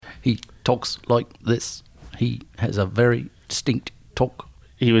He talks like this. He has a very distinct talk.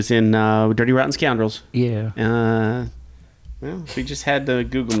 He was in Dirty Rotten Scoundrels. Yeah. Well, we just had the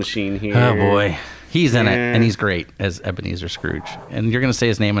Google machine here. Oh, boy. He's in it, and he's great as Ebenezer Scrooge. And you're going to say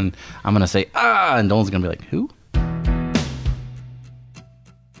his name, and I'm going to say, and Dolan's going to be like, who?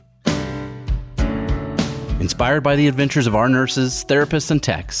 Inspired by the adventures of our nurses, therapists, and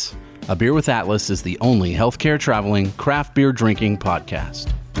techs, A Beer with Atlas is the only healthcare traveling, craft beer drinking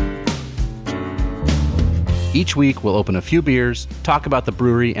podcast. Each week, we'll open a few beers, talk about the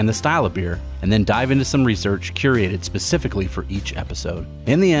brewery and the style of beer, and then dive into some research curated specifically for each episode.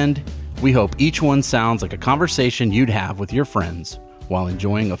 In the end, we hope each one sounds like a conversation you'd have with your friends while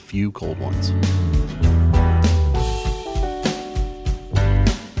enjoying a few cold ones.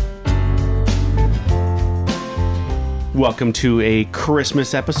 Welcome to a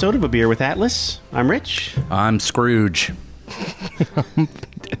Christmas episode of A Beer with Atlas. I'm Rich. I'm Scrooge.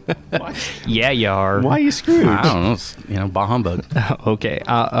 Yeah, you are. Why are you Scrooge? I don't know. It's, bah humbug. Okay.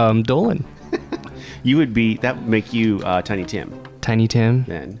 Dolan. That would make you Tiny Tim. Tiny Tim.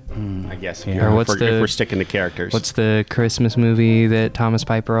 Then, I guess, Yeah. Or if we're sticking to characters. What's the Christmas movie that Thomas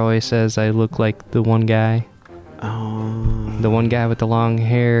Piper always says I look like the one guy? Oh. The one guy with the long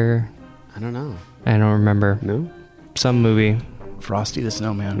hair. I don't know. I don't remember. No? Some movie. Frosty the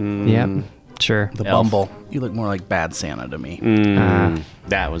Snowman. Yep. Sure. The Elf. Bumble. You look more like Bad Santa to me.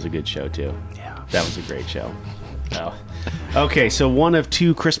 That was a good show, too. Yeah. That was a great show. Oh. Okay, so one of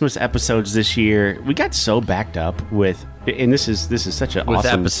two Christmas episodes this year. We got so backed up with, and this is such an With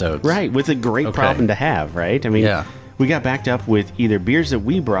awesome episodes. right? With a great Okay. problem to have, right? I mean, Yeah. we got backed up with either beers that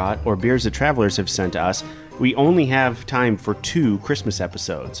we brought or beers that travelers have sent to us. We only have time for 2 Christmas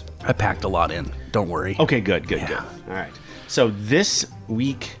episodes. I packed a lot in. Don't worry. Okay, good. All right. So this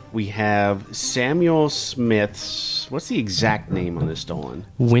week we have Samuel Smith's. What's the exact name on this, Dolan?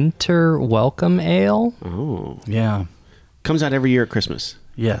 Winter Welcome Ale. Oh, Yeah. comes out every year at Christmas.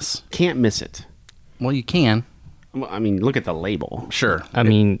 Yes. Can't miss it. Well, you can. Well, I mean, look at the label. Sure. I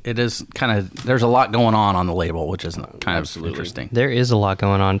mean- it is kind of, there's a lot going on the label, which is kind Absolutely. of interesting. There is a lot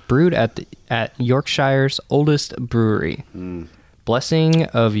going on. Brewed at Yorkshire's oldest brewery. Blessing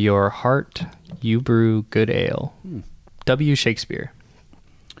of your heart, you brew good ale. W. Shakespeare.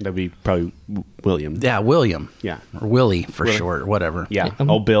 That'd be probably William. Yeah, William. Yeah. Or Willie for Willie. short, whatever. Yeah.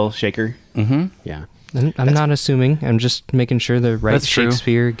 Old Bill Shaker. Mm-hmm. Yeah. I'm not assuming. I'm just making sure the right That's true.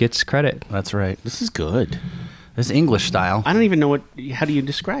 Shakespeare gets credit. That's right. This is good. This English style. I don't even know how do you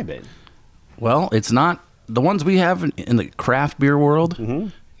describe it? Well, it's not the ones we have in the craft beer world,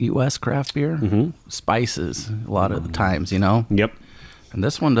 U.S. craft beer, spices a lot of the times, Yep. And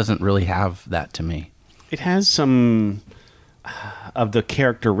this one doesn't really have that to me. It has some of the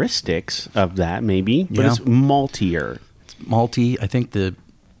characteristics of that, maybe, but Yeah. it's maltier. It's malty. I think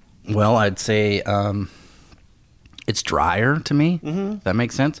I'd say it's drier to me. That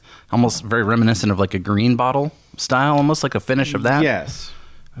makes sense. Almost very reminiscent of like a green bottle style, almost like a finish of that. Yes.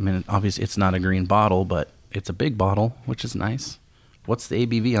 I mean, obviously it's not a green bottle, but it's a big bottle, which is nice. What's the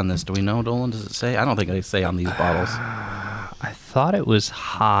ABV on this? Do we know, Dolan? Does it say? I don't think they say on these bottles. I thought it was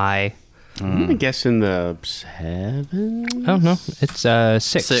high. I'm going to guess in the 7. Oh, no. It's 6.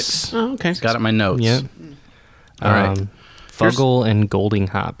 6. Oh, okay. Got it in my notes. Yeah. All right. Fuggle and Golding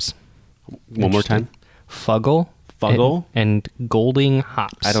hops. One more time. Fuggle. Fuggle? And Golding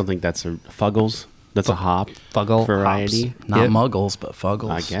hops. I don't think that's a Fuggles. That's a hop Fuggle variety. hops. Not Yep. muggles, but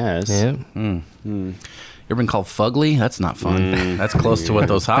fuggles. I guess. Yeah. You ever been called fugly? That's not fun. That's close to what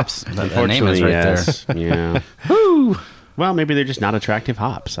those hops, that name is Unfortunately, right yes. Yeah. Woo! Well, maybe they're just not attractive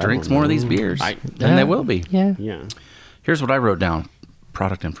hops. I Drinks don't more of know. these beers. I- And they will be. Yeah. yeah. Here's what I wrote down.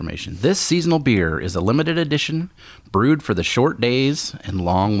 Product information. This seasonal beer is a limited edition, brewed for the short days and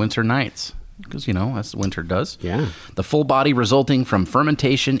long winter nights. Because, as winter does. Yeah. The full body resulting from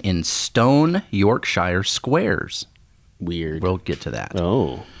fermentation in stone Yorkshire squares. Weird. We'll get to that.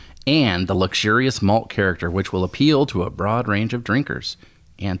 Oh. And the luxurious malt character, which will appeal to a broad range of drinkers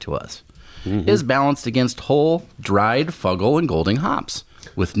and to us, is balanced against whole, dried Fuggle and Golding hops,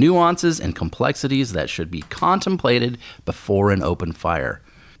 with nuances and complexities that should be contemplated before an open fire.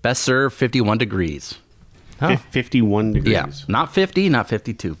 Best served 51 degrees. Oh. 51 degrees. Yeah, not 50, not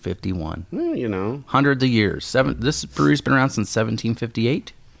 52, 51. Well, Hundreds of years. This brewery's been around since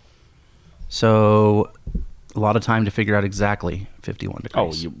 1758. So a lot of time to figure out exactly 51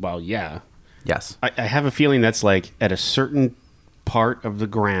 degrees. well, yeah. Yes. I have a feeling that's like at a certain part of the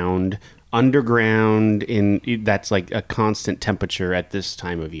ground, underground, that's like a constant temperature at this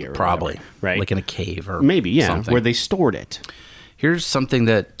time of year. or Probably. whatever, right? Like in a cave or maybe, yeah, something. where they stored it. Here's something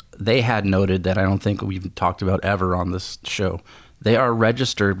that they had noted that I don't think we've talked about ever on this show. They are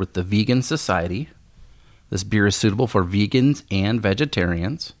registered with the Vegan Society. This beer is suitable for vegans and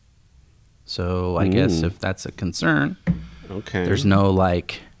vegetarians. So I guess if that's a concern, Okay. there's no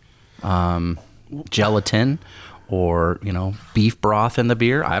like gelatin or beef broth in the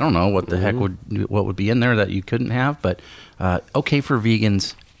beer. I don't know what the heck would be in there that you couldn't have, but okay for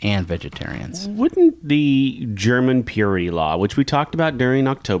vegans and vegetarians. Wouldn't the German purity law, which we talked about during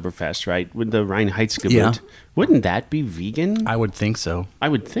Oktoberfest, right, with the Reinheitsgebot, Yeah. wouldn't that be vegan? I would think so. I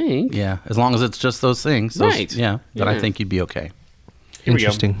would think. Yeah, as long as it's just those things. Right. Yeah, then I Yeah. think you'd be okay. Here we go.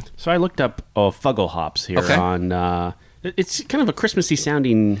 Interesting. So I looked up Fuggle hops here Okay. on. It's kind of a Christmassy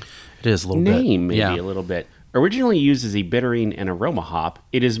sounding It is a little name, bit. maybe Yeah. a little bit. Originally used as a bittering and aroma hop,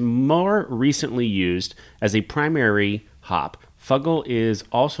 it is more recently used as a primary hop. Fuggle is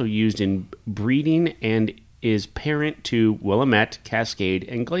also used in breeding and is parent to Willamette, Cascade,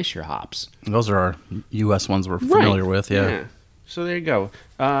 and Glacier hops. Those are our U.S. ones we're familiar with. Yeah. So there you go.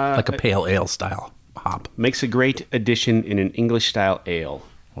 Like a pale ale style hop. Makes a great addition in an English-style ale.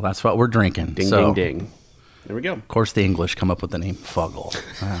 Well, that's what we're drinking. Ding, so, ding, ding. There we go. Of course, the English come up with the name Fuggle.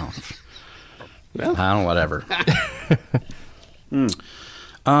 I don't whatever.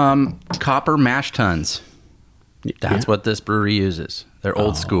 Copper mash tuns. That's what this brewery uses. They're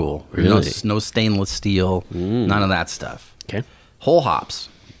old school. really? No stainless steel. None of that stuff. Okay. Whole hops.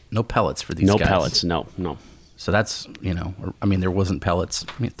 No pellets for these No guys. pellets. No. So that's, there wasn't pellets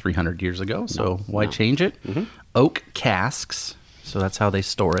 300 years ago, so why change it? Oak casks. So that's how they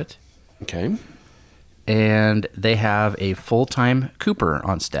store it. Okay. And they have a full-time cooper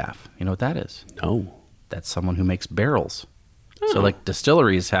on staff. You know what that is? No. That's someone who makes barrels. So like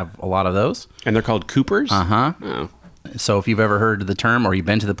distilleries have a lot of those. And they're called Coopers? Uh-huh. Oh. So if you've ever heard the term or you've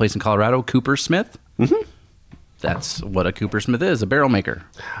been to the place in Colorado, Coopersmith, that's what a Coopersmith is, a barrel maker.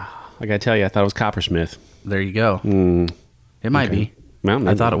 I gotta tell you, I thought it was Coppersmith. There you go. It might be. Well, I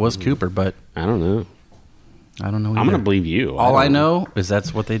maybe. thought it was Cooper, but I don't know. I don't know I'm either. gonna believe you. All I don't know is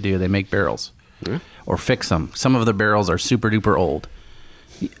that's what they do. They make barrels or fix them. Some of the barrels are super duper old.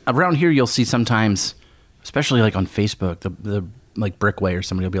 Around here, you'll see sometimes, especially like on Facebook, the like Brickway or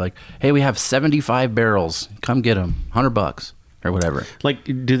somebody will be like, "Hey, we have 75 barrels. Come get them, $100 or whatever." Like,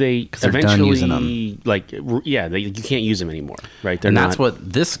 do they they're done eventually using them. like? Yeah, you can't use them anymore, right? They're And not. that's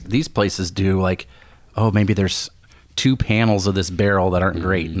what these places do. Like, oh, maybe there's 2 panels of this barrel that aren't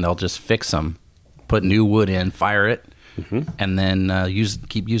great, and they'll just fix them, put new wood in, fire it, and then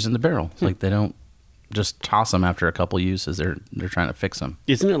keep using the barrel. It's like they don't just toss them after a couple uses. They're trying to fix them.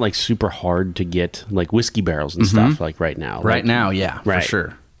 Isn't it like super hard to get like whiskey barrels and stuff like right now? Right Like, now, yeah, Right. for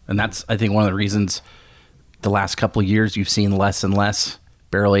sure. And that's, I think, one of the reasons the last couple of years you've seen less and less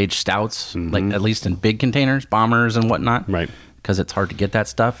barrel-aged stouts, like at least in big containers, bombers and whatnot. Right. Because it's hard to get that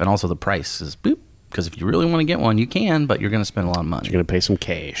stuff. And also the price is boop. Because if you really want to get one, you can, but you're going to spend a lot of money. You're gonna pay some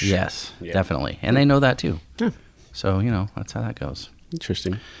cash. Yes, Yeah. definitely. And they know that too. Yeah. So, that's how that goes.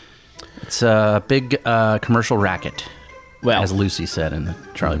 Interesting. It's a big commercial racket, Well. as Lucy said in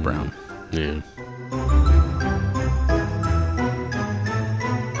Charlie Brown. Yeah.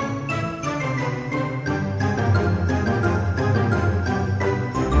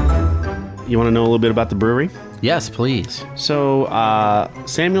 You want to know a little bit about the brewery? Yes, please. So,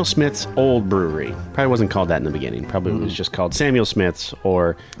 Samuel Smith's old brewery probably wasn't called that in the beginning. Probably was just called Samuel Smith's,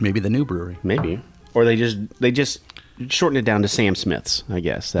 or Maybe the new brewery. maybe, or they just shortened it down to Sam Smith's. I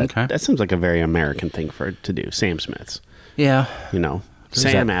guess Okay. that seems like a very American thing for it to do. Sam Smith's, Yeah.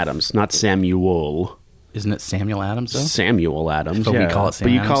 Sam that? Adams, not Samuel. Isn't it Samuel Adams, though? Samuel Adams. But we yeah. call it Sam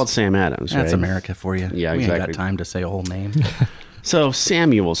But you Adams? call it Sam Adams, That's right? America for you. Yeah, we ain't exactly. got time to say a whole name. So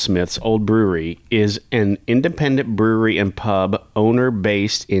Samuel Smith's Old Brewery is an independent brewery and pub owner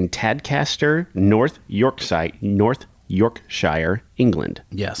based in Tadcaster, North Yorkshire, England.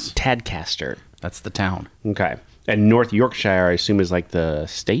 Yes, Tadcaster. that's the town. Okay. And North Yorkshire, I assume, is like the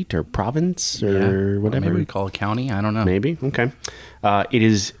state or province or whatever. Maybe we call it county. I don't know. Maybe. Okay. It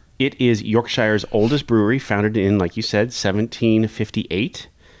is Yorkshire's oldest brewery, founded in, like you said, 1758,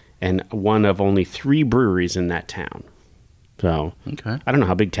 and one of only 3 breweries in that town. So, Okay. I don't know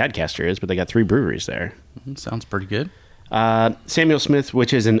how big Tadcaster is, but they got 3 breweries there. Sounds pretty good. Samuel Smith,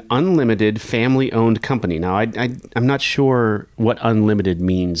 which is an unlimited family-owned company. Now, I'm not sure what unlimited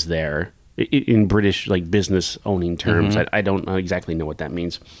means there in British business owning terms. I don't exactly know what that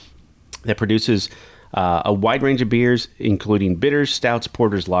means. That produces a wide range of beers, including bitters, stouts,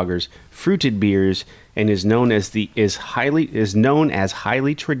 porters, lagers, fruited beers, and is known as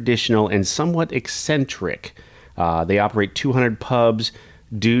highly traditional and somewhat eccentric. They operate 200 pubs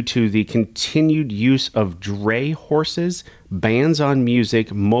due to the continued use of dray horses, bans on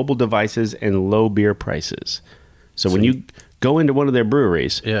music, mobile devices, and low beer prices. So when you go into one of their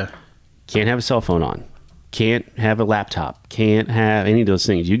breweries. Yeah. Can't have a cell phone on. Can't have a laptop. Can't have any of those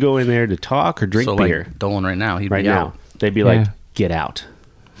things. You go in there to talk or drink beer. Like Dolan right now, he'd right be now, out. they'd be like, "Get out."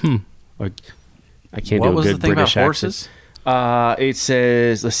 Or, I can't What do a was good the thing British about accent. horses? It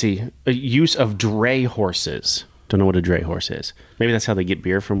says, let's see, use of dray horses. Don't know what a dray horse is. Maybe that's how they get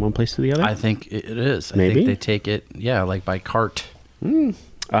beer from one place to the other. I think it is. I Maybe? think they take it, like by cart. No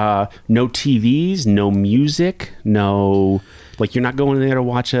TVs, no music, no. Like you're not going there to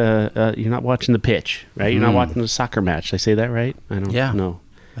watch you're not watching the pitch, right? You're not watching a soccer match. Did I say that right? I don't know.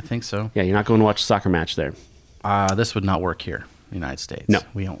 I think so. Yeah, you're not going to watch a soccer match there. This would not work here in the United States. No.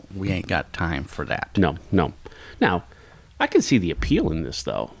 We ain't got time for that. No. Now, I can see the appeal in this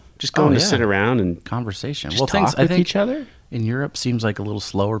though. Just going to sit around and Conversation. just talk with each other. In Europe seems like a little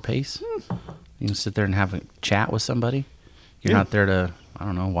slower pace. You can sit there and have a chat with somebody. You're not there to, I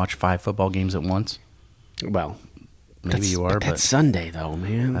don't know, watch 5 football games at once. Well, Maybe you are, but that's Sunday though,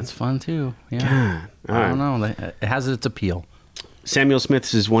 man. that's fun too. Yeah. God. I don't know. It has its appeal. Samuel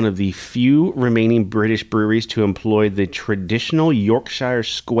Smith's is one of the few remaining British breweries to employ the traditional Yorkshire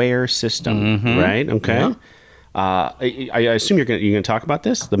square system, right? Okay. Yeah. I assume you're going to talk about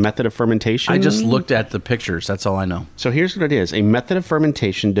this, the method of fermentation. I just looked at the pictures. That's all I know. So here's what it is: a method of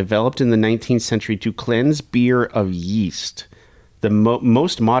fermentation developed in the 19th century to cleanse beer of yeast. The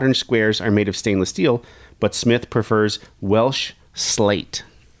most modern squares are made of stainless steel, but Smith prefers Welsh slate.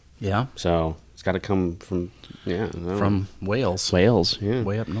 Yeah. So it's got to come from From Wales. Wales, yeah.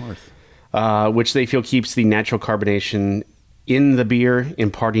 Way up north. Which they feel keeps the natural carbonation in the beer,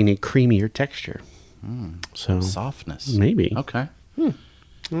 imparting a creamier texture. So Softness. maybe. Okay. I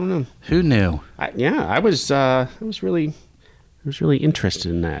don't know. Who knew? I was really interested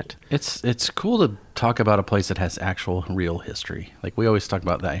in that. It's cool to talk about a place that has actual real history. Like we always talk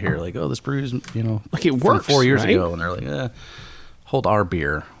about that here. Like, oh, this brew's, Like it from works, 4 years right? ago, and they're like, hold our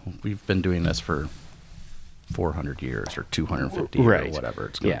beer. We've been doing this for 400 years or 250 or whatever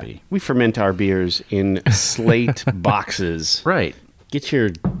it's going to be. We ferment our beers in slate boxes. Right. Get your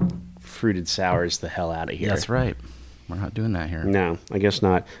fruited sours the hell out of here. That's right. We're not doing that here. No, I guess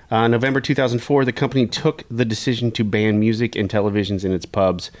not. November 2004, the company took the decision to ban music and televisions in its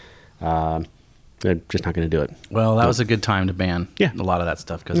pubs. They're just not going to do it. Well, that was a good time to ban Yeah. a lot of that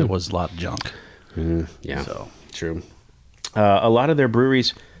stuff because it was a lot of junk. Yeah, So. true. A lot of their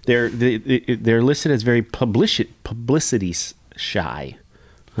breweries, they're listed as very publicity shy.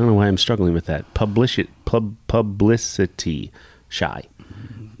 I don't know why I'm struggling with that. Publicity shy,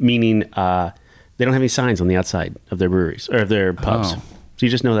 meaning they don't have any signs on the outside of their breweries or of their pubs. Oh. So you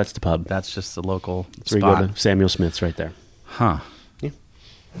just know that's the pub. That's just the local That's where you go spot. to Samuel Smith's right there. Huh.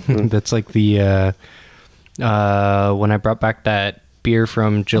 That's like the when I brought back that beer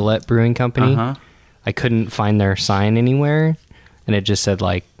from Gillette Brewing Company, Uh-huh. I couldn't find their sign anywhere, and it just said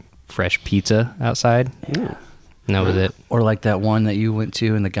like fresh pizza outside. Yeah. And that was it. Or like that one that you went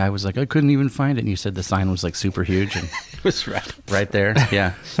to and the guy was like, I couldn't even find it. And you said the sign was like super huge and It was right there.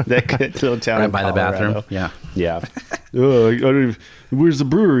 Yeah. that good little town Right in by the bathroom. Colorado. Yeah. Yeah. Where's the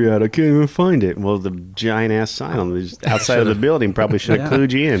brewery at? I can't even find it. Well, the giant ass sign on the outside of the building probably should have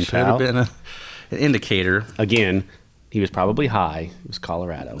clued you in, Should pal. have been an indicator. Again, he was probably high. It was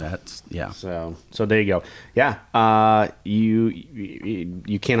Colorado. That's, yeah. So there you go. Yeah.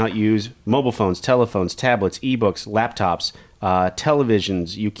 You cannot use mobile phones, telephones, tablets, ebooks, laptops,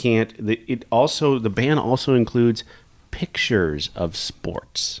 televisions. You can't. The ban also includes pictures of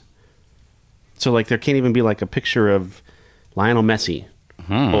sports. So like there can't even be like a picture of Lionel Messi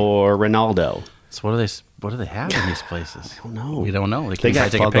or Ronaldo. So what do they have in these places? I don't know. We don't know. They They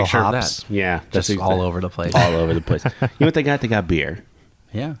can't got take a picture of hops. that. Yeah, Just all over the place. All over the place. You know what they got? They got beer.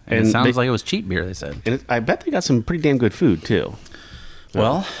 Yeah. And And it sounds they- like it was cheap beer, they said. And I bet they got some pretty damn good food too.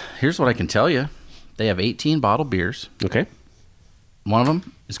 Well, here's what I can tell you. They have 18 bottled beers. Okay. One of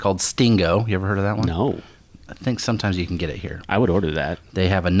them is called Stingo. You ever heard of that one? No, I think sometimes you can get it here. I would order that. They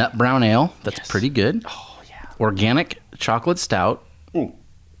have a nut brown ale that's Yes. pretty good. Oh yeah. Organic chocolate stout. Mm.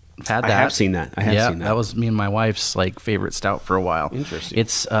 I've had I that. have seen that. I have seen that. That was me and my wife's like favorite stout for a while. Interesting.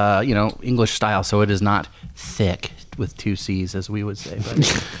 It's English style, so it is not thick with 2 C's as we would say,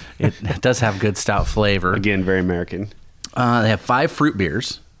 but it does have good stout flavor. Again, very American. They have 5 fruit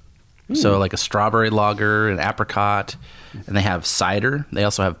beers. So like a strawberry lager, an apricot, and they have cider. They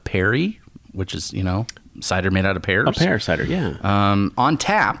also have Perry, which is, cider made out of pears. A pear cider, yeah. On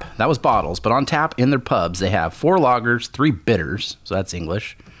tap, that was bottles, but on tap in their pubs, they have 4 lagers, 3 bitters, so that's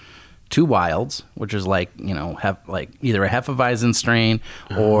English, 2 wilds, which is like, have like either a Hefeweizen strain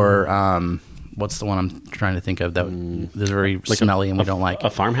or what's the one I'm trying to think of that is very smelly and we don't like? A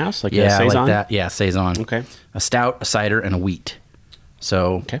farmhouse? Like a Yeah, Saison? like that. Yeah, Saison. Okay. A stout, a cider, and a wheat.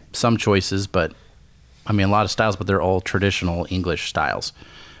 So some choices, but I mean a lot of styles, but they're all traditional English styles.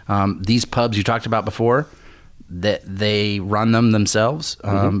 These pubs you talked about before, that they run them themselves.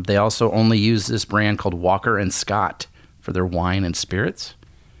 They also only use this brand called Walker and Scott for their wine and spirits,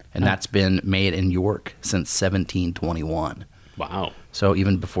 and that's been made in York since 1721. Wow. So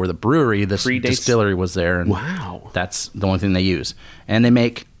even before the brewery, this distillery was there, and that's the only thing they use. And they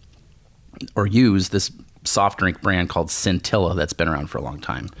make or use this soft drink brand called Scintilla that's been around for a long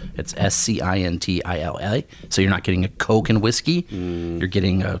time. It's Scintilla. So you're not getting a Coke and whiskey. You're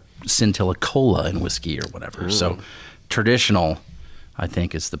getting a Scintilla Cola and whiskey or whatever. So traditional, I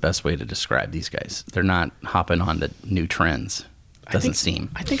think, is the best way to describe these guys. They're not hopping on to new trends. Doesn't seem.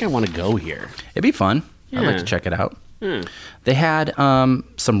 I think I want to go here. It'd be fun. I'd like to check it out. They had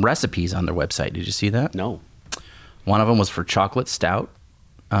some recipes on their website. Did you see that? No. One of them was for chocolate stout,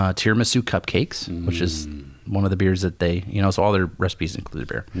 tiramisu cupcakes, which is one of the beers that they, so all their recipes include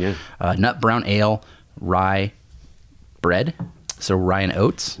beer. Yeah. Nut brown ale, rye bread, so rye and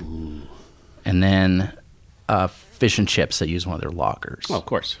oats. And then fish and chips that use one of their lagers. Oh, of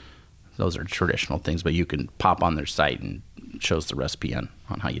course. Those are traditional things, but you can pop on their site and it shows the recipe on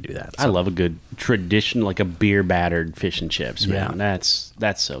how you do that. I love a good tradition, like a beer battered fish and chips. Man. Yeah.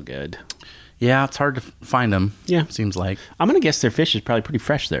 That's so good. Yeah, it's hard to find them. Yeah. Seems like. I'm going to guess their fish is probably pretty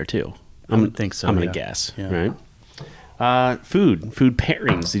fresh there, too. I would think so. I'm going to guess. Right? Food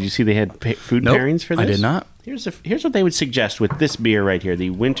pairings. Did you see they had food pairings for this? I did not. Here's what they would suggest with this beer right here, the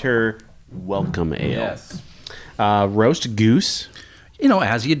Winter Welcome Ale. Yes. Roast goose.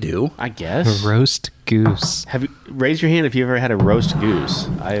 As you do. I guess. Roast goose. Raise your hand if you ever had a roast goose.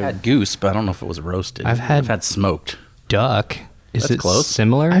 I had goose, but I don't know if it was roasted. I've had smoked. Duck. Is That's it close.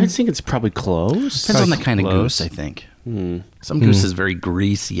 similar? I would think it's probably close. Depends on the kind of close. goose, I think. Some goose is very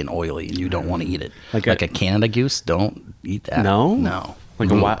greasy and oily, and you don't want to eat it. Like a Canada goose, don't eat that. No? No.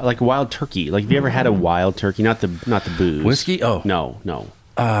 Like a wild turkey. Like, have you ever had a wild turkey? Not the booze. Whiskey? Oh. No.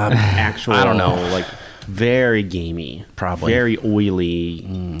 Actual. I don't know. Like, very gamey. Probably. Very oily.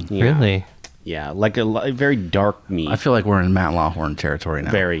 Yeah. Really? Yeah, like a very dark meat. I feel like we're in Matt Lawhorn territory now.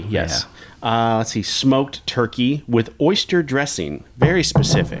 Very, yes. Let's see, smoked turkey with oyster dressing. Very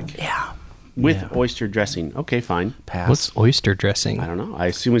specific. Yeah. With oyster dressing. Okay, fine. Pass. What's oyster dressing? I don't know. I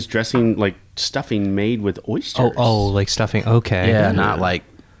assume it's dressing, like stuffing made with oysters. Oh, like stuffing. Okay. Yeah, not like.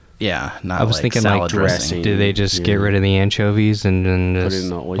 Yeah, not. I was like thinking salad like dressing. Did they just get rid of the anchovies and Put just in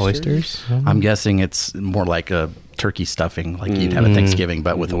the oysters? I'm guessing it's more like a turkey stuffing, like you'd have at Thanksgiving,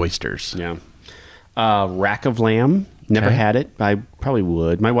 but with oysters. Yeah. Rack of lamb. Never had it. I probably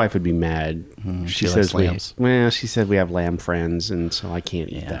would. My wife would be mad. She likes lambs. She said we have lamb friends, and so I can't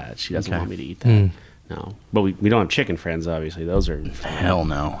eat that. She doesn't want me to eat that. No. But we don't have chicken friends, obviously. Those are... Hell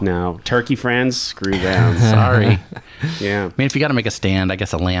no. No. Turkey friends? Screw them. Sorry. Yeah. I mean, if you got to make a stand, I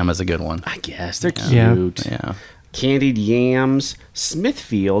guess a lamb is a good one. I guess. They're cute. Yeah. Candied yams.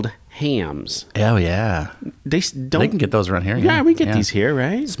 Smithfield hams. Oh, yeah. They can get those around here. Yeah, we get these here,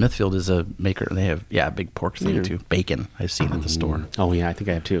 right? Smithfield is a maker. They have, a big pork thing, too. Bacon, I've seen at the store. Oh, yeah, I think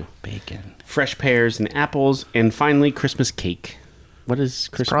I have, too. Bacon. Fresh pears and apples. And finally, Christmas cake. What is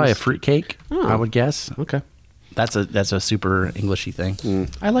Christmas? Probably a fruit cake, I would guess. Okay. That's a super Englishy thing.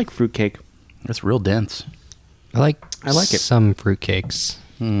 I like fruit cake. It's real dense. I like it. some fruitcakes.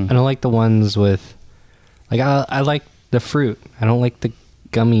 I don't like the ones with, like, I like the fruit. I don't like the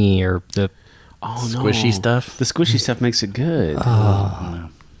gummy or the squishy stuff. The squishy stuff makes it good.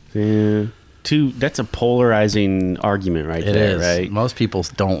 Yeah. That's a polarizing argument right It there, is. right? Most people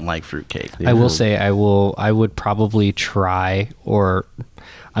don't like fruitcake. I will say I would probably try, or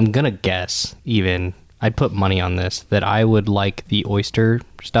I'm gonna guess even, I'd put money on this, that I would like the oyster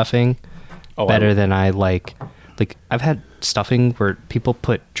stuffing better than I like I've had stuffing where people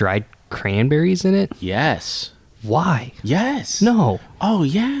put dried cranberries in it. Yes. Why? Yes. No. Oh,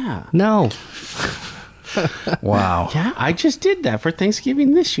 yeah. No. Wow. Yeah, I just did that for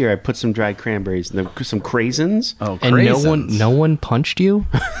Thanksgiving this year. I put some dried cranberries and some craisins. Oh, And craisins. no one punched you?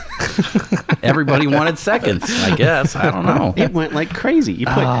 Everybody wanted seconds, I guess. I don't know. It went like crazy. You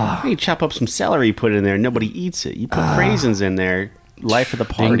chop up some celery, put it in there. Nobody eats it. You put craisins in there. Life of the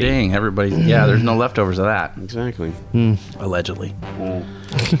Ding, party. ding. Everybody. Yeah, there's no leftovers of that. Exactly. Allegedly.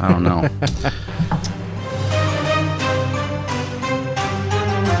 I don't know.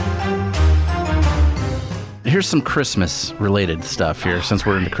 Here's some Christmas-related stuff here, since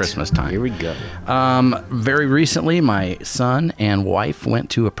we're into Christmas time. Here we go. Very recently, my son and wife went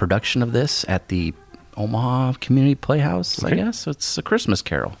to a production of this at the Omaha Community Playhouse, I guess. It's A Christmas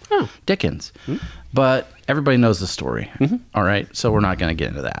Carol. Dickens. But everybody knows the story. All right, so we're not going to get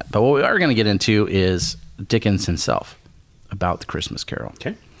into that. But what we are going to get into is Dickens himself about the Christmas Carol.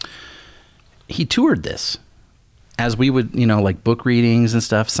 Okay. He toured this. As we would, like book readings and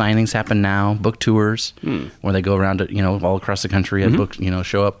stuff, signings happen now, book tours, where they go around to, all across the country and book,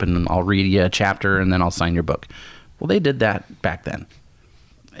 show up and I'll read you a chapter and then I'll sign your book. Well, they did that back then.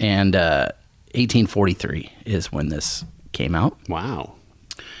 And 1843 is when this came out. Wow.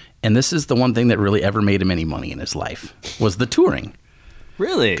 And this is the one thing that really ever made him any money in his life, was the touring.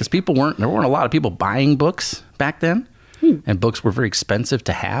 Really? Because there weren't a lot of people buying books back then, and books were very expensive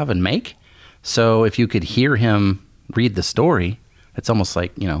to have and make. So if you could hear him read the story, it's almost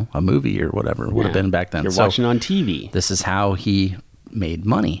like, a movie or whatever it would have been back then. You're watching on TV. This is how he made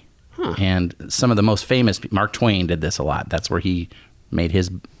money. And some of the most famous, Mark Twain did this a lot. That's where he made his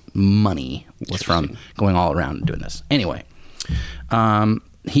money, was from going all around and doing this. Anyway,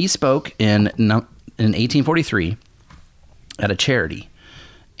 he spoke in 1843 at a charity,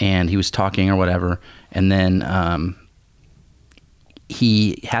 and he was talking or whatever, and then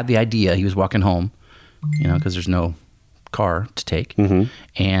he had the idea. He was walking home, because there's no car to take,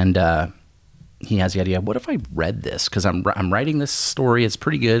 and he has the idea, what if I read this? Because I'm writing this story. It's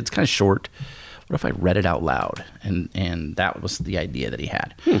pretty good. It's kind of short. What if I read it out loud? And that was the idea that he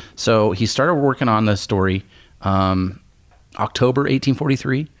had. So he started working on the story October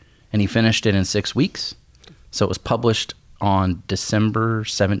 1843, and he finished it in 6 weeks. So it was published on December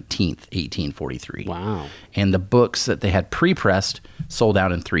 17th, 1843. Wow. And the books that they had pre-pressed sold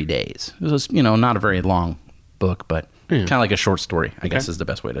out in 3 days. It was, not a very long book, but kind of like a short story, I guess is the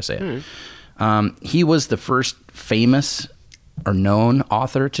best way to say it. He was the first famous or known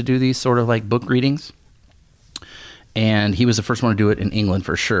author to do these sort of like book readings. And he was the first one to do it in England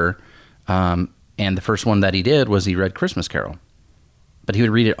for sure. And the first one that he did was he read Christmas Carol. But he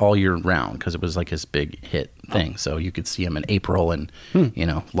would read it all year round because it was like his big hit thing. So you could see him in April in,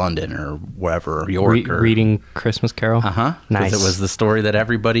 London or wherever, or York. Reading Christmas Carol? Uh-huh. Nice. Because it was the story that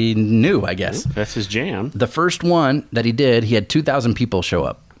everybody knew, I guess. That's his jam. The first one that he did, he had 2,000 people show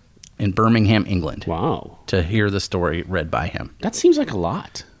up in Birmingham, England. Wow. To hear the story read by him. That seems like a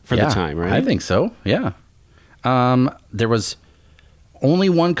lot for the time, right? I think so, yeah. There was only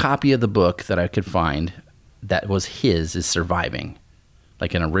one copy of the book that I could find that was his is surviving.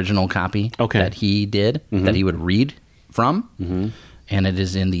 Like an original copy that he did, that he would read from. And it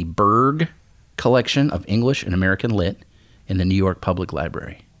is in the Berg Collection of English and American Lit in the New York Public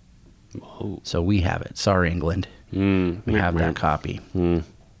Library. Whoa. So we have it. Sorry, England. We have that copy.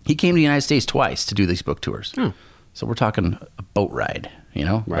 He came to the United States twice to do these book tours. So we're talking a boat ride,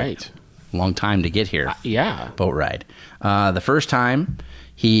 Right. Like, long time to get here. Yeah. Boat ride. The first time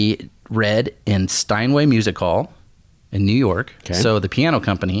he read in Steinway Music Hall in New York. Okay. So the piano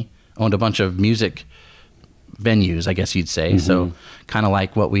company owned a bunch of music venues, I guess you'd say. So kind of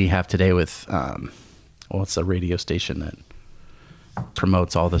like what we have today with, it's a radio station that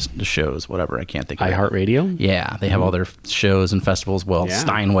promotes all the shows, whatever. I can't think of it. iHeartRadio? Yeah, they have all their shows and festivals. Well,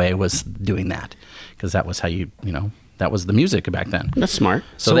 Steinway was doing that because that was how that was the music back then. That's smart.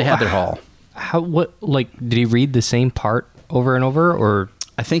 So they had their hall. Did he read the same part over and over, or?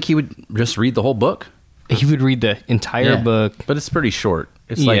 I think he would just read the whole book. He would read the entire book. But it's pretty short.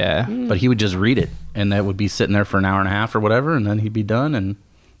 It's but he would just read it, and that would be sitting there for an hour and a half or whatever, and then he'd be done, and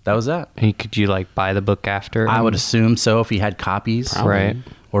that was that. And could you buy the book after? I would assume so if he had copies. Probably. Right.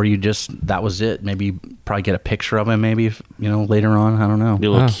 Or that was it. Maybe probably get a picture of him maybe, later on. I don't know.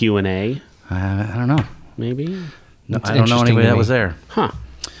 Do a little Q&A? I don't know. Maybe? No, I don't know anybody that was there. Huh.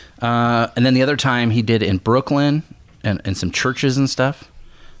 And then the other time he did it in Brooklyn and some churches and stuff.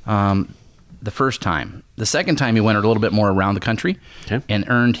 The first time. The second time he went a little bit more around the country and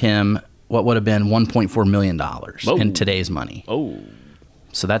earned him what would have been $1.4 million in today's money. Oh.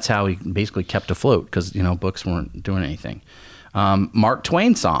 So that's how he basically kept afloat because, books weren't doing anything. Mark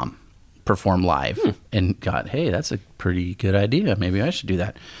Twain saw him perform live and got, hey, that's a pretty good idea. Maybe I should do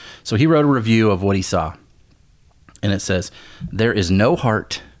that. So he wrote a review of what he saw. And it says, there is no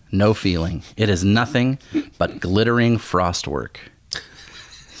heart, no feeling. It is nothing but glittering frostwork.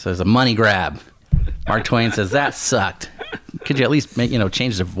 So it's a money grab. Mark Twain says, that sucked. Could you at least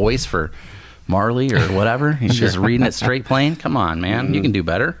change the voice for Marley or whatever? He's just reading it straight plain. Come on, man. You can do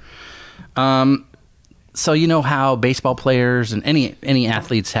better. So you know how baseball players and any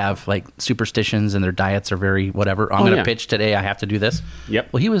athletes have superstitions and their diets are very whatever. I'm going to pitch today. I have to do this.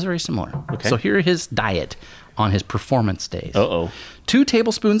 Yep. Well, he was very similar. Okay. So here his diet on his performance days. 2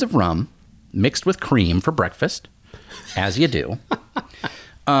 tablespoons of rum mixed with cream for breakfast, as you do.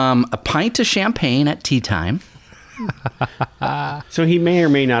 A pint of champagne at tea time. So he may or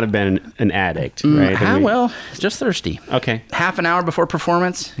may not have been an addict, right? Well, just thirsty. Okay. Half an hour before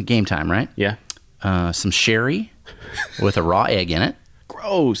performance, game time, right? Yeah. Some sherry with a raw egg in it.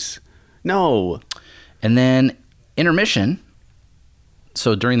 Gross. No. And then intermission.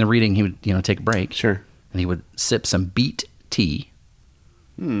 So during the reading, he would, take a break. Sure. And he would sip some beet tea.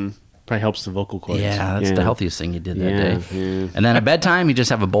 Probably helps the vocal cords. Yeah, that's the healthiest thing he did that day. Yeah. And then at bedtime, he'd just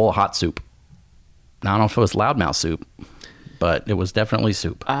have a bowl of hot soup. Now, I don't know if it was loudmouth soup, but it was definitely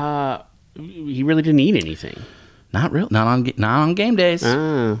soup. He really didn't eat anything. Not on game days.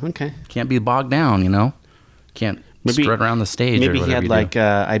 Okay. Can't be bogged down, Can't strut around the stage. Maybe or he had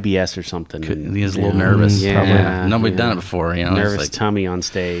IBS or something. He was a little nervous. Yeah. Nobody'd done it before. Nervous tummy on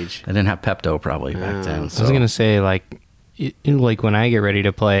stage. They didn't have Pepto probably back then. So. I was gonna say like when I get ready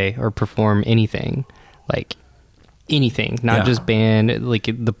to play or perform anything, like anything, not just band, like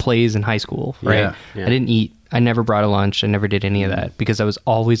the plays in high school, right? Yeah. I didn't eat. I never brought a lunch. I never did any of that because I was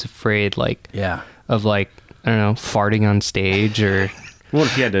always afraid, of I don't know, farting on stage or. What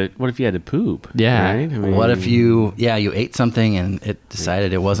if you had to poop? Yeah. Right? What if you ate something and it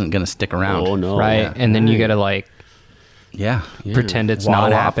decided it wasn't going to stick around? Oh no! Right, Yeah. and then you got to pretend it's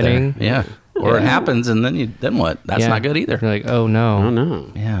not happening. Yeah. Or it happens, and then what? That's not good either. You're like, oh no. Oh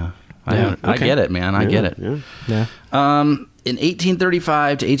no. Yeah. I get it, man. I get it. Yeah. In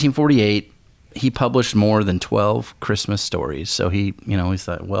 1835 to 1848, he published more than 12 Christmas stories. So he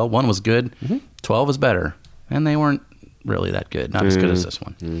thought, well, one was good, 12 is better. And they weren't really that good. Not as good as this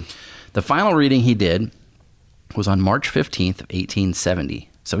one. The final reading he did was on March 15th of 1870.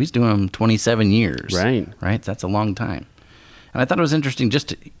 So he's doing them 27 years. Right? That's a long time. And I thought it was interesting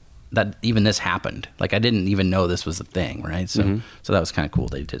that even this happened. Like, I didn't even know this was a thing, right? So that was kind of cool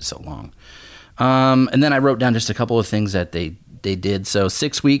they did it so long. And then I wrote down just a couple of things that they did. So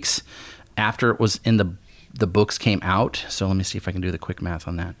 6 weeks after it was in the books came out. So let me see if I can do the quick math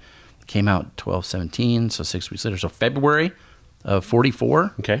on that. It came out 12/17, so 6 weeks later. So February of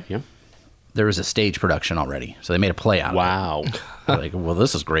 44. Okay, yeah. There was a stage production already. So they made a play out of it. Wow. Like, well,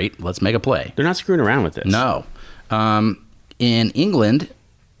 this is great. Let's make a play. They're not screwing around with this. No. In England,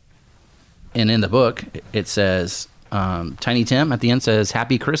 and in the book, it says, Tiny Tim at the end says,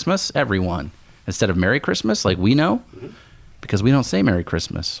 Happy Christmas, everyone. Instead of Merry Christmas, like we know, because we don't say Merry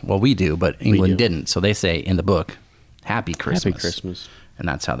Christmas. Well, we do, but England didn't. So they say in the book, Happy Christmas. Happy Christmas. And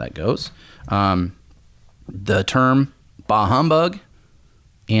that's how that goes. The term bah humbug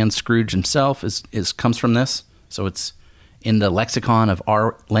and Scrooge himself comes from this. So it's in the lexicon of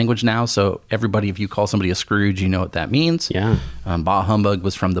our language now. So everybody, if you call somebody a Scrooge, you know what that means. Yeah. Bah humbug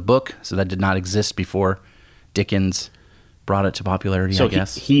was from the book, so that did not exist before Dickens brought it to popularity, So I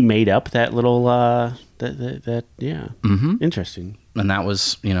guess. he made up that little, that yeah. Mm-hmm. Interesting. And that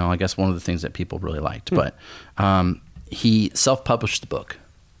was, I guess one of the things that people really liked. But he self-published the book.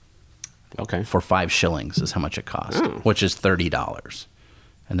 Okay. For 5 shillings is how much it cost, which is $30.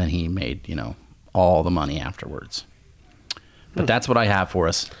 And then he made, all the money afterwards. But that's what I have for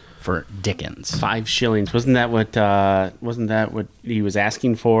us for Dickens. 5 shillings. Wasn't that what he was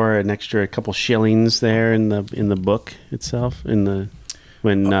asking for? An extra couple shillings there in the book itself? When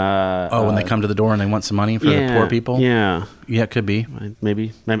they come to the door and they want some money for the poor people? Yeah. Yeah, it could be.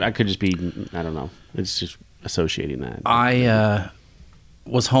 Maybe I could just be, I don't know. It's just associating that. I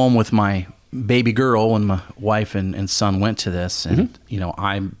was home with my baby girl when my wife and son went to this. And,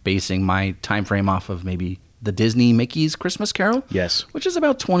 I'm basing my time frame off of maybe the Disney Mickey's Christmas Carol. Yes. Which is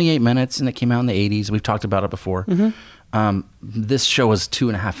about 28 minutes, and it came out in the 80s. We've talked about it before. This show was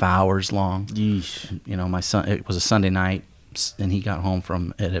 2.5 hours long. Yeesh. My son, it was a Sunday night, and he got home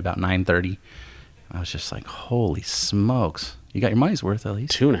from it at about 9:30. I was just like, holy smokes. You got your money's worth, at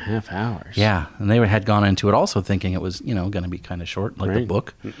least. 2.5 hours. Yeah, and they had gone into it also thinking it was, going to be kind of short, like the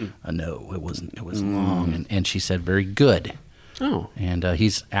book. No, it wasn't. It was long, and she said, very good. Oh. And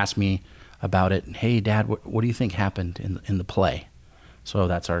he's asked me about it. Hey, Dad, what do you think happened in the play? So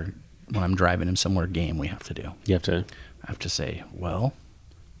that's when I'm driving him somewhere game we have to do. I have to say, well,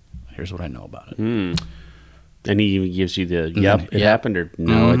 here's what I know about it. And he gives you the, it happened, or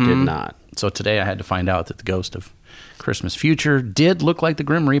no, it did not. So today I had to find out that the ghost of Christmas Future did look like the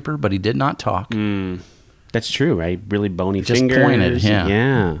Grim Reaper, but he did not talk. That's true, right? Really bony just fingers. Pointed,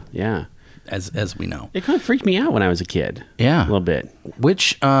 Yeah. As we know. It kind of freaked me out when I was a kid. Yeah. A little bit.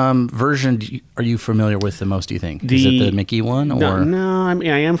 Which version are you familiar with the most, do you think? Is it the Mickey one? Or? No, I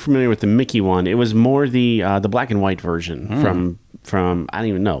mean, I am familiar with the Mickey one. It was more the black and white version from I don't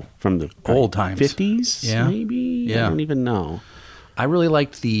even know, from the old times. 50s, maybe? Yeah. I don't even know. I really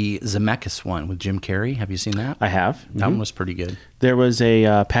liked the Zemeckis one with Jim Carrey. Have you seen that? I have. That one was pretty good. There was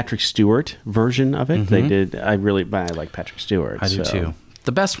a Patrick Stewart version of it. They did. I like Patrick Stewart. I do too.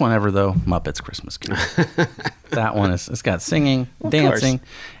 The best one ever, though, Muppets Christmas Carol. That one it's got singing, dancing. Course.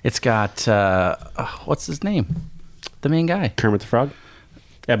 It's got what's his name? The main guy. Kermit the Frog,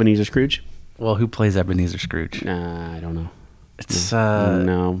 Ebenezer Scrooge. Well, who plays Ebenezer Scrooge? I don't know. It's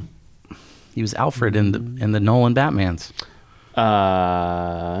no. He was Alfred in the Nolan Batmans.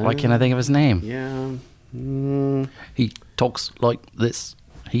 Why can't I think of his name? Yeah. He talks like this.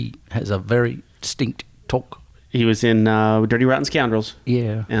 He has a very distinct talk. He was in Dirty Rotten Scoundrels.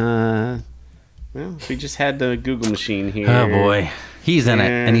 Yeah. Well, we just had the Google machine here. Oh boy, he's in it,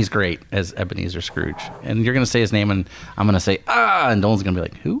 and he's great as Ebenezer Scrooge. And you're gonna say his name, and I'm gonna say and Dolan's gonna be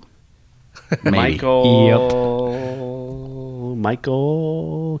like, who? Maybe.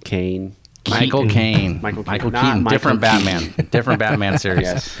 Michael Caine. Michael Caine. Michael Keaton. Different Batman. Different Batman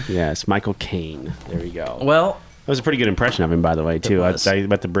series. Yes. Michael Caine. There we go. Well, that was a pretty good impression of him, by the way, too. I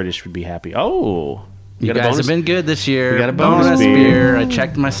bet the British would be happy. Oh, you guys have been good this year. We got a bonus beer. I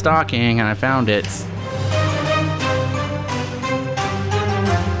checked my stocking and I found it.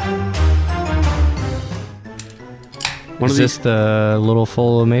 Is this the little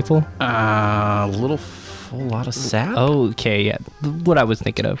full of maple? A little full lot of sap. Oh, okay, yeah. What I was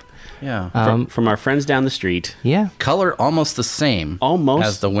thinking of. Yeah. From our friends down the street. Yeah. Color almost the same. Almost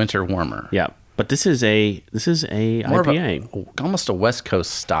as the winter warmer. Yeah. But this is a More IPA. Almost a West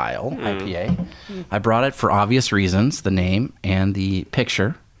Coast style IPA. I brought it for obvious reasons, the name and the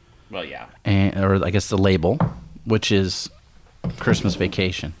picture. Well, yeah. Or I guess the label, which is Christmas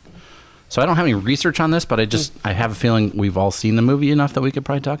Vacation. So I don't have any research on this, but I have a feeling we've all seen the movie enough that we could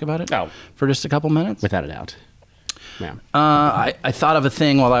probably talk about it for just a couple minutes. Without a doubt. Yeah. I thought of a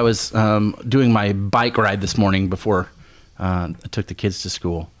thing while I was doing my bike ride this morning before I took the kids to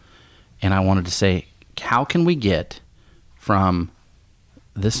school. And I wanted to say, how can we get from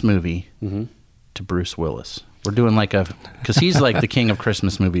this movie to Bruce Willis? We're doing because he's like the king of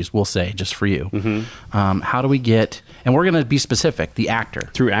Christmas movies, we'll say, just for you. How do we get, and we're going to be specific, the actor.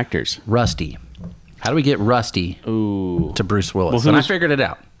 Through actors. Rusty. How do we get Rusty to Bruce Willis? And I figured it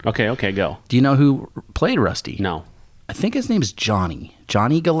out. Okay, go. Do you know who played Rusty? No. I think his name is Johnny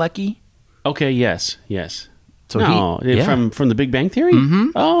Galecki. Okay, yes. So from The Big Bang Theory?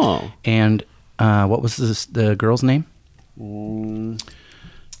 Mm-hmm. Oh. And what was the girl's name? Molly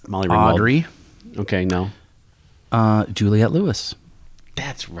Ringwald. Audrey. Okay, no. Juliette Lewis.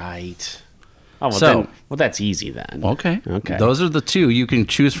 That's right. Oh, well, that's easy then. Okay. Those are the two you can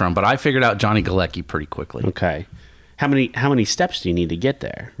choose from, but I figured out Johnny Galecki pretty quickly. Okay. How many steps do you need to get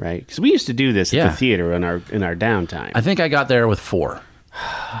there, right? Because we used to do this at the theater in our downtime. I think I got there with 4.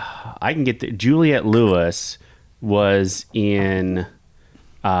 I can get there. Juliette Lewis was in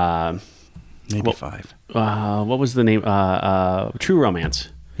maybe 5. What was the name? True Romance.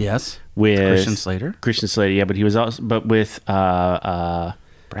 Yes. With Christian Slater. Yeah, but he was also with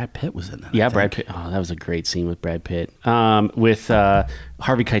Brad Pitt was in that. Yeah, Brad Pitt. Oh, that was a great scene with Brad Pitt. With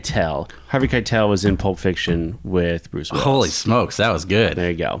Harvey Keitel. Harvey Keitel was in Pulp Fiction with Bruce Willis. Holy smokes, that was good. There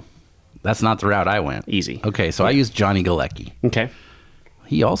you go. That's not the route I went. Easy. Okay, so I used Johnny Galecki. Okay.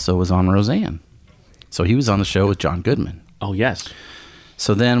 He also was on Roseanne. So he was on the show with John Goodman. Oh, yes.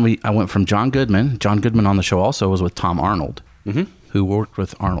 So then I went from John Goodman. John Goodman on the show also was with Tom Arnold, who worked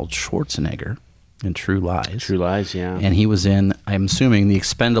with Arnold Schwarzenegger in True Lies. True Lies, yeah. And he was in, I'm assuming, The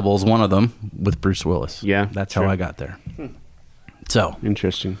Expendables, one of them, with Bruce Willis. Yeah. That's how I got there. So.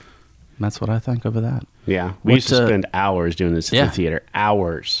 Interesting. That's what I think of that. Yeah. We used to spend hours doing this at the theater.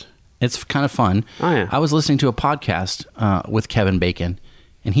 Hours. It's kind of fun. Oh, yeah. I was listening to a podcast with Kevin Bacon,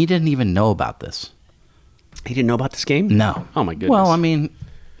 and he didn't even know about this. He didn't know about this game? No. Oh, my goodness. Well, I mean,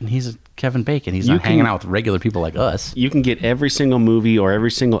 he's Kevin Bacon. He's not hanging out with regular people like us. You can get every single movie or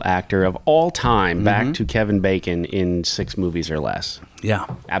every single actor of all time back to Kevin Bacon in 6 movies or less. Yeah.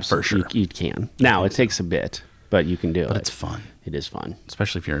 Absolutely. For sure. You can. Now, it takes a bit, but you can do it. But it's fun. It is fun.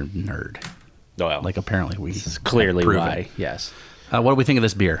 Especially if you're a nerd. Oh, well. Like, apparently we This is clearly proven. why. Yes. What do we think of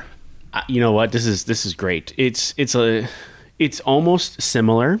this beer? You know what? This is great. It's almost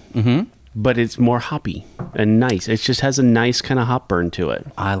similar, but it's more hoppy and nice. It just has a nice kind of hop burn to it.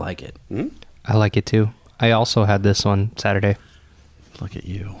 I like it. I like it too. I also had this one Saturday. Look at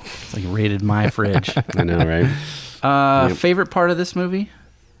you. It's like raided my fridge. I know, right? Favorite part of this movie?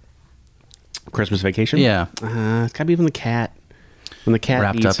 Christmas Vacation? Yeah. It's gotta be when the cat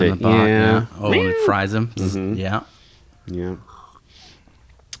Wrapped eats up in it. the box. Yeah. Oh, and it fries him. Yeah. Yeah.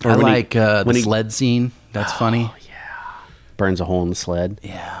 I like the sled scene. That's funny. Burns a hole in the sled.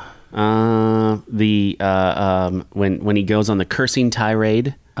 Yeah. When he goes on the cursing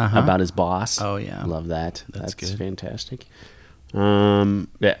tirade about his boss. Oh, yeah. Love that. That's good. fantastic.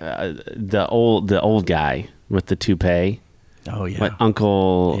 The old guy with the toupee. Oh, yeah. What,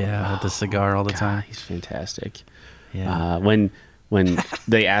 Uncle? Yeah, with the cigar all the time. He's fantastic. Yeah. When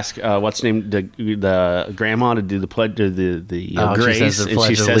they ask what's name the grandma to do the pledge the grace, she says the and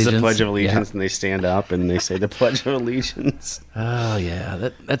she says the Pledge of Pledge of Allegiance. Allegiance, and they stand up and they say the Pledge of Allegiance. Oh, yeah.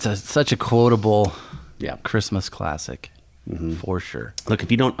 That's such a quotable Christmas classic, for sure. Look,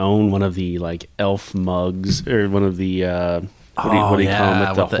 if you don't own one of the like elf mugs or one of the what do you call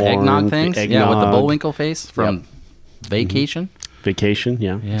them with the eggnog things? Yeah, with the Bullwinkle face from Vacation. Vacation,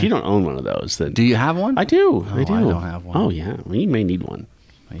 yeah. If you don't own one of those, then Do you have one? I do. Oh, I do. I don't have one. Oh yeah, well, you may need one.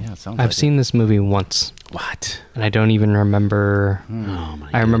 Yeah, it sounds I've like seen this movie once, What? and I don't even remember. Oh my!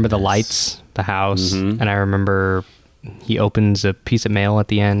 I remember the goodness. lights, the house, and I remember he opens a piece of mail at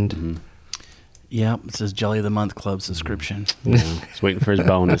the end. Yeah, it says Jelly of the Month Club subscription. Yeah, he's waiting for his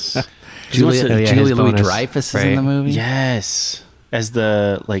bonus. Julia, Oh, yeah, his Julia bonus. Louis-Dreyfus is in the Right. movie. Yes, as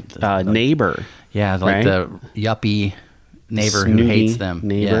the neighbor. Yeah, like right? the yuppie neighbor who Snooty hates them.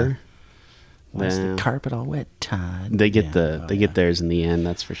 Neighbor. Yeah. Wants Yeah. the carpet all wet, Todd. They get Yeah. get theirs in the end.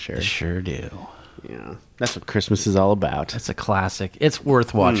 That's for sure. They sure do. Yeah, that's what Christmas is all about. It's a classic. It's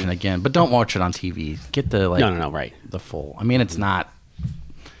worth watching again, but don't watch it on TV. Get the No, right. the full. I mean, it's not.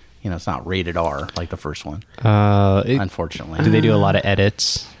 It's not rated R like the first one. Do Unfortunately. they do a lot of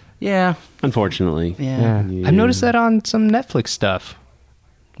edits? Yeah. Unfortunately. Yeah. Yeah. I've noticed that on some Netflix stuff.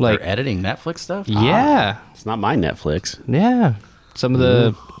 They're Like, editing Netflix stuff. yeah, It's not my Netflix. yeah. Some of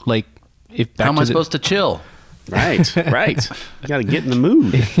the if How am I supposed to chill? Right, right. You got to get in the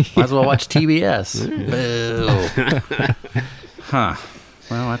mood. Might as well watch TBS. Boo. Huh.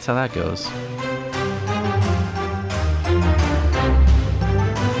 Well, that's how that goes.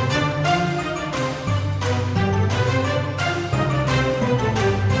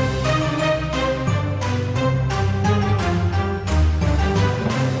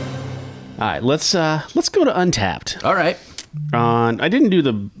 All right, let's go to Untapped. All right. I didn't do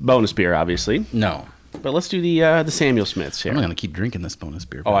the bonus beer, obviously, No. but let's do the Samuel Smiths here. I'm going to keep drinking this bonus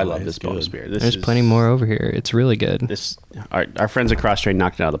beer. Oh, by I the love way. this It's bonus good. beer. There's plenty more over here. It's really good. Our friends at Cross Train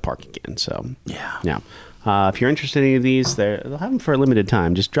knocked it out of the park again. So Yeah. If you're interested in any of these, they'll have them for a limited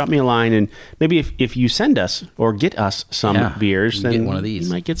time. Just drop me a line, and maybe if you send us or get us some Yeah, beers, you then get one of these.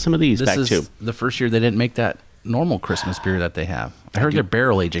 you might get some of these This back is too. the first year they didn't make that normal Christmas beer that they have. I heard they're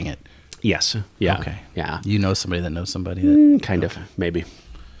barrel aging it. Yes. Yeah. Okay. Yeah. You know somebody that knows somebody that. Kind of, maybe.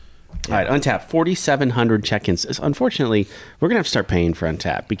 All right, Untapped, 4,700 check-ins. Unfortunately, we're going to have to start paying for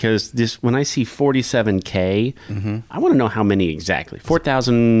Untapped because when I see 47K, I want to know how many exactly.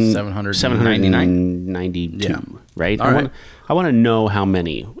 4,792, Yeah. right? All right. I want to know how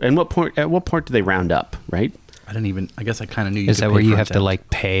many. And at what point do they round up, right? I guess I kind of knew you Is could that pay where you for have to Untapped.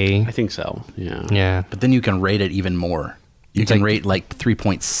 pay? I think so, yeah. Yeah. But then you can rate it even more. You can like- rate like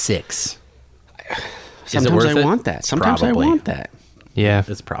 3.6. Sometimes I it? want that. Sometimes Probably. I want that. Yeah.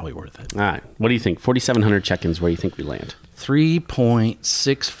 It's probably worth it. All right, what do you think? 4,700 check-ins, where do you think we land?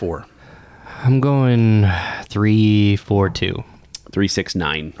 3.64. I'm going 342.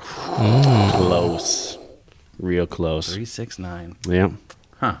 369. Close. Real close. 369. Yeah.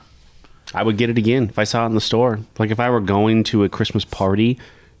 Huh. I would get it again if I saw it in the store. Like if I were going to a Christmas party,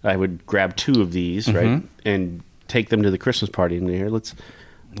 I would grab 2 of these, right, and take them to the Christmas party. And here, let's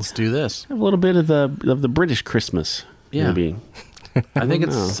Let's do this. have a little bit of the British Christmas. Yeah. Maybe. I think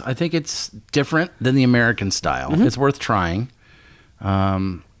it's different than the American style. It's worth trying.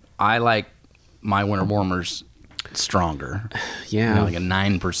 I like my winter warmers stronger. Yeah. Like a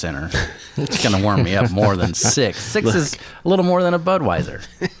 9%er. It's gonna warm me up more than 6. 6 is a little more than a Budweiser.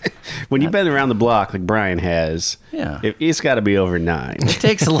 When you've been around the block like Brian has, Yeah. it's got to be over 9. It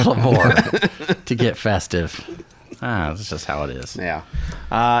takes a little more to get festive. That's just how it is. Yeah.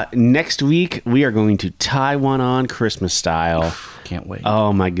 Next week we are going to tie one on Christmas style. Can't wait.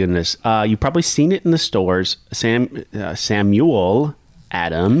 Oh my goodness! You've probably seen it in the stores. Samuel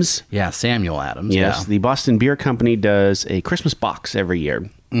Adams. Yeah, Samuel Adams. Yes, Yeah. the Boston Beer Company does a Christmas box every year.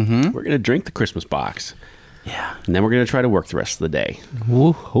 Mm-hmm. We're going to drink the Christmas box, Yeah. and then we're going to try to work the rest of the day.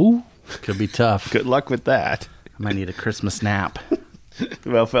 Woohoo. Could be tough. Good luck with that. I might need a Christmas nap.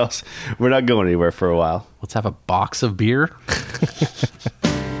 Well, fellas, we're not going anywhere for a while. Let's have a box of beer.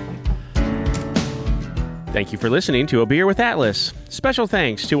 Thank you for listening to A Beer with Atlas. Special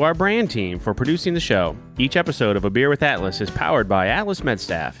thanks to our brand team for producing the show. Each episode of A Beer with Atlas is powered by Atlas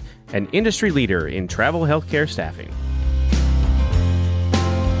MedStaff, an industry leader in travel healthcare staffing.